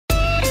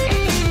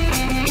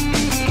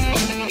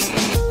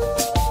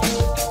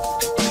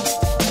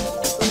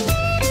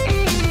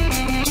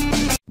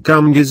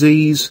Gum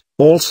disease,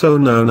 also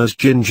known as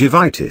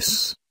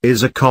gingivitis,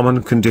 is a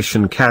common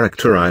condition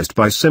characterized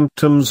by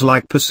symptoms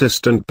like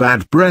persistent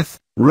bad breath,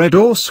 red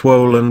or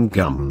swollen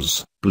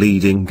gums,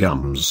 bleeding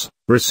gums,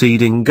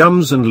 receding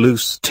gums and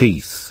loose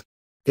teeth.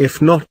 If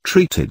not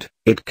treated,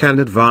 it can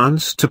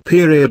advance to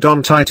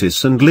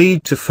periodontitis and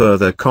lead to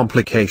further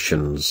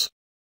complications.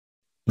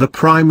 The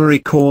primary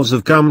cause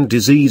of gum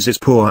disease is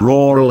poor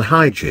oral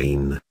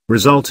hygiene,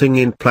 resulting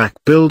in plaque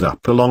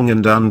buildup along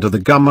and under the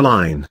gum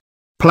line.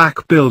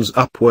 Plaque builds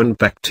up when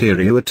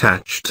bacteria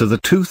attach to the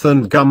tooth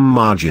and gum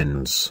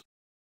margins.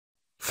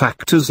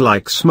 Factors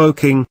like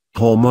smoking,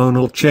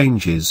 hormonal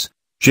changes,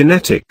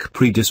 genetic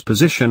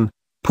predisposition,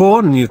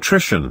 poor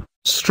nutrition,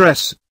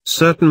 stress,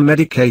 certain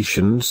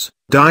medications,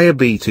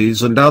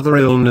 diabetes and other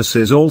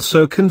illnesses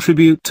also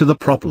contribute to the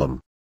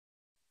problem.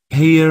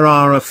 Here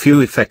are a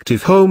few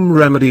effective home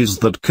remedies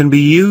that can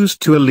be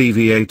used to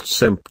alleviate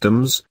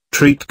symptoms,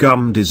 treat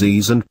gum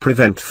disease and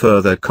prevent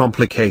further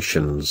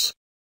complications.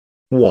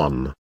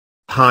 1.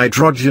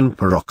 Hydrogen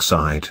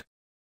peroxide.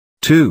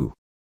 2.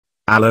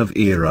 Aloe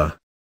vera.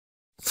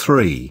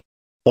 3.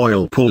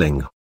 Oil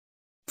pulling.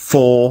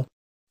 4.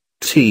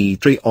 Tea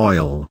tree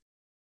oil.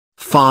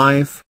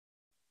 5.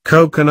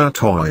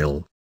 Coconut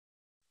oil.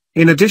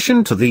 In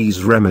addition to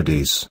these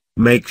remedies,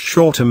 make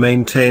sure to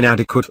maintain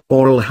adequate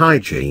oral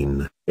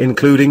hygiene,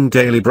 including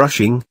daily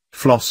brushing,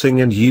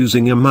 flossing and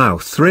using a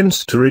mouth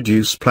rinse to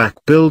reduce plaque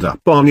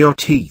buildup on your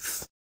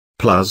teeth.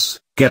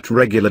 Plus, get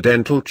regular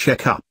dental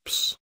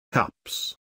checkups.